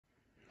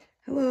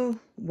Hello,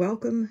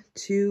 welcome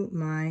to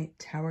my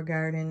tower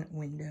garden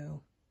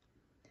window.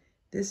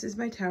 This is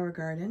my tower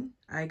garden.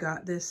 I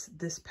got this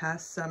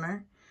past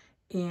summer,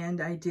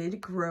 and I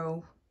did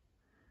grow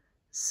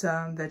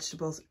some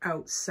vegetables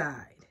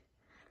outside.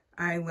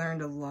 I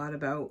learned a lot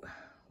about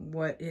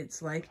what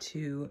it's like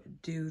to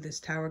do this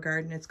tower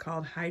garden. It's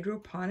called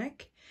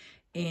hydroponic,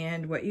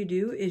 and what you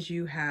do is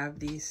you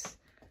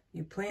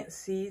plant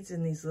seeds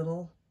in these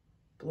little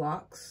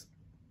blocks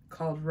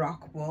called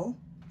rock wool,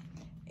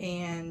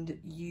 and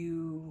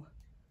you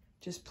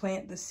just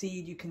plant the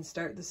seed. You can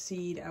start the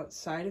seed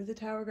outside of the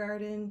tower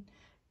garden,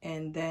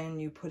 and then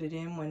you put it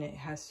in when it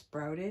has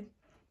sprouted.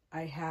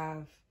 I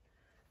have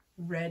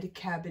red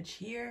cabbage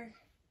here,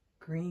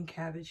 green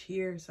cabbage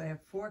here, so I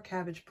have 4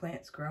 cabbage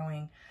plants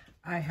growing.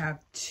 I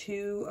have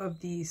 2 of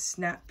these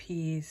snap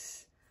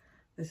peas.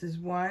 This is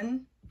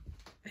one,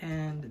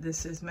 and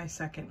this is my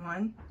second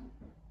one.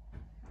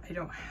 I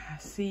don't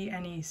see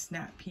any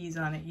snap peas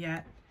on it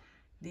yet.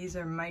 These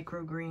are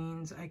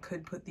microgreens. I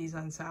could put these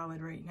on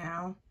salad right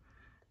now.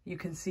 You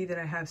can see that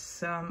I have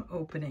some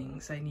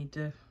openings. I need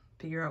to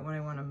figure out what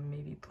I want to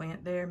maybe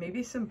plant there.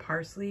 Maybe some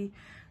parsley.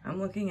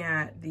 I'm looking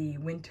at the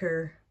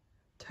winter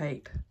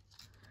type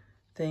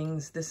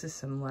things. This is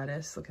some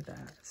lettuce. Look at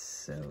that. It's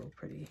so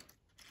pretty.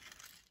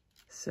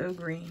 So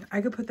green.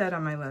 I could put that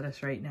on my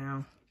lettuce right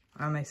now.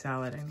 On my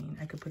salad, I mean.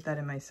 I could put that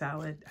in my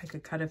salad. I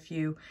could cut a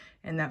few,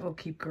 and that will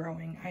keep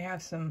growing. I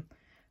have some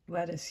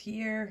lettuce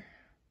here.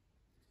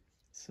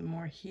 Some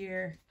more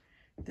here.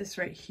 This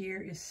right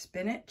here is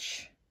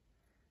spinach.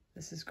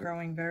 This is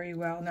growing very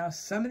well. Now,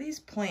 some of these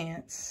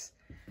plants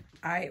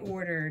I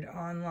ordered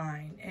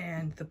online,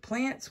 and the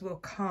plants will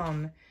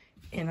come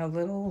in a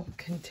little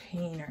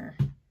container.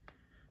 I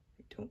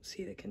don't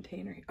see the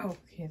container. Oh,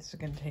 okay, it's a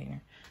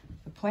container.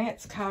 The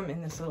plants come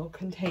in this little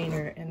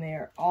container, and they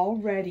are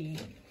already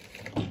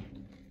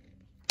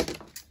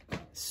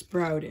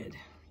sprouted.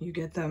 You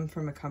get them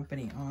from a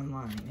company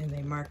online, and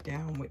they mark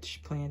down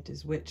which plant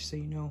is which, so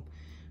you know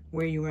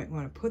where you might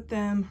want to put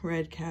them.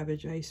 Red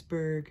cabbage,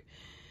 iceberg,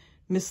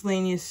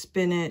 miscellaneous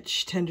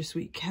spinach, tender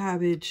sweet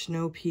cabbage,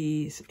 snow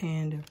peas,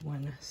 and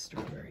 1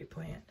 strawberry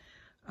plant.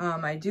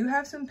 I do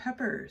have some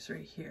peppers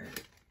right here.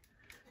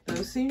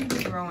 Those seem to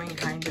be growing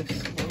kind of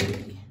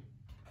slowly.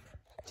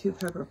 2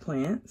 pepper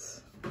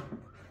plants.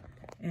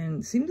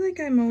 And it seems like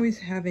I'm always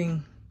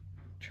having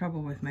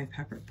trouble with my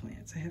pepper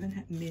plants. I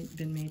haven't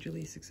been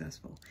majorly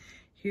successful.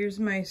 Here's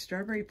my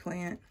strawberry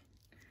plant.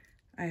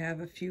 I have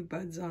a few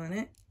buds on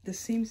it. This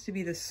seems to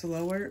be the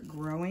slower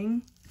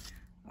growing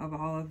of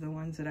all of the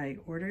ones that I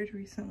ordered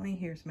recently.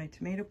 Here's my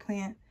tomato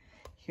plant.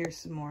 Here's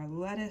some more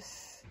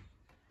lettuce.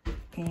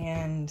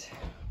 And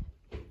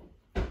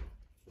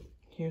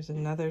here's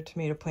another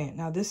tomato plant.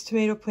 Now, this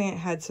tomato plant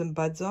had some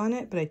buds on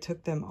it, but I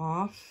took them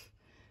off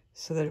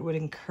so that it would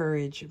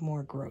encourage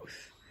more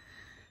growth.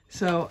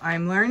 So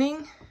I'm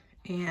learning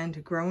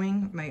and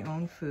growing my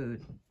own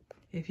food.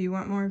 If you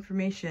want more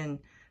information,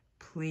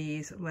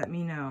 please let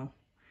me know.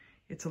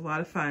 It's a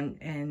lot of fun,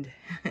 and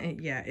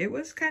yeah, it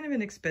was kind of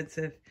an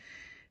expensive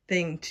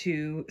thing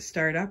to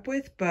start up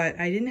with, but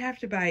I didn't have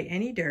to buy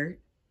any dirt.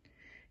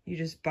 You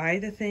just buy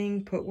the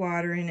thing, put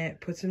water in it,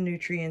 put some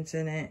nutrients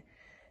in it,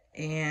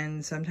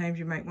 and sometimes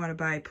you might want to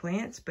buy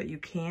plants, but you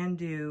can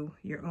do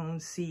your own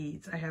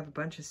seeds. I have a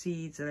bunch of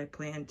seeds that I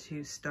plan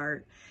to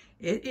start.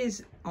 It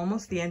is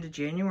almost the end of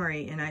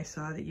January, and I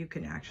saw that you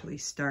can actually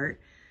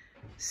start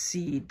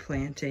seed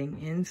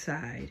planting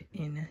inside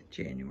in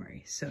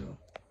January. So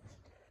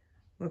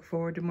look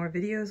forward to more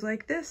videos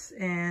like this,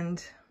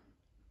 and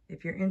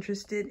if you're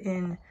interested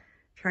in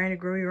trying to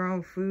grow your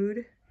own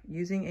food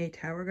using a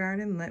tower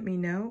garden, let me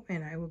know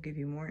and I will give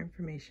you more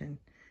information.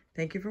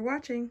 Thank you for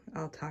watching.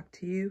 I'll talk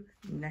to you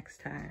next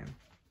time.